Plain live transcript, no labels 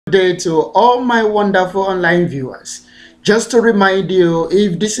Day to all my wonderful online viewers. Just to remind you,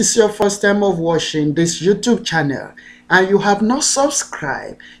 if this is your first time of watching this YouTube channel and you have not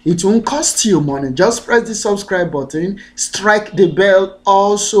subscribed, it won't cost you money. Just press the subscribe button, strike the bell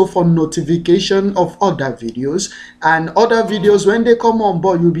also for notification of other videos, and other videos when they come on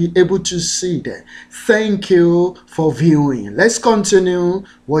board you'll be able to see them. Thank you for viewing. Let's continue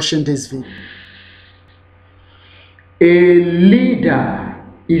watching this video. A leader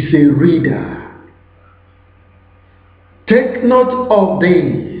is a reader. Take note of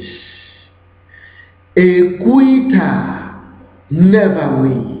this. A quitter never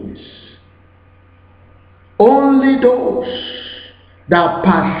wins. Only those that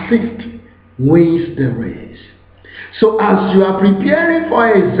persist wins the race. So as you are preparing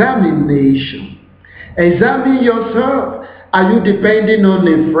for examination, examine yourself. Are you depending on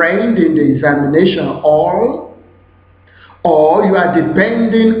a friend in the examination hall? Or you are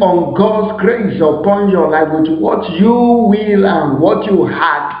depending on God's grace upon your life with what you will and what you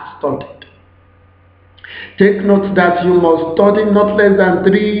had studied. Take note that you must study not less than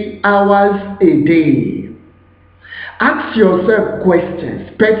 3 hours a day. Ask yourself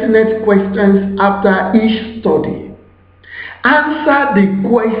questions, pertinent questions after each study. Answer the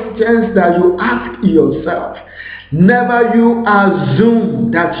questions that you ask yourself. Never you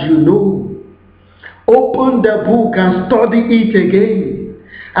assume that you know. Open the book and study it again.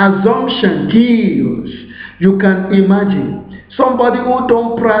 Assumption kills. You can imagine somebody who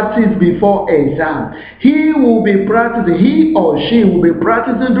don't practice before exam. He will be practicing, he or she will be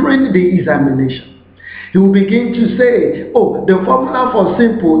practicing during the examination. He will begin to say, oh, the formula for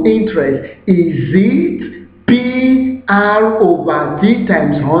simple interest, is it PR over D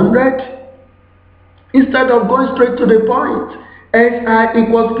times 100? Instead of going straight to the point, SI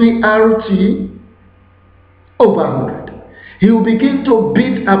equals PRT over 100. He will begin to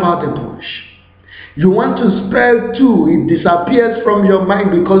beat about the bush. You want to spell 2, it disappears from your mind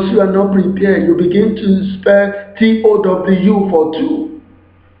because you are not prepared. You begin to spell TOW for 2.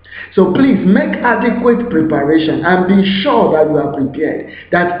 So please make adequate preparation and be sure that you are prepared.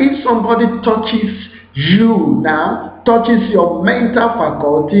 That if somebody touches you now, touches your mental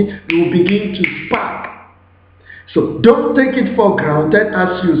faculty, you will begin to spark. So don't take it for granted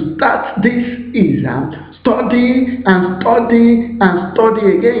as you start this exam. Study and study and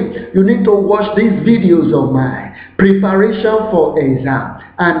study again. You need to watch these videos of mine. Preparation for exam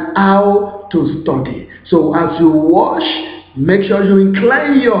and how to study. So as you watch, make sure you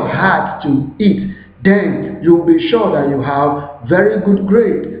incline your heart to it. Then you'll be sure that you have very good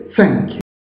grade. Thank you.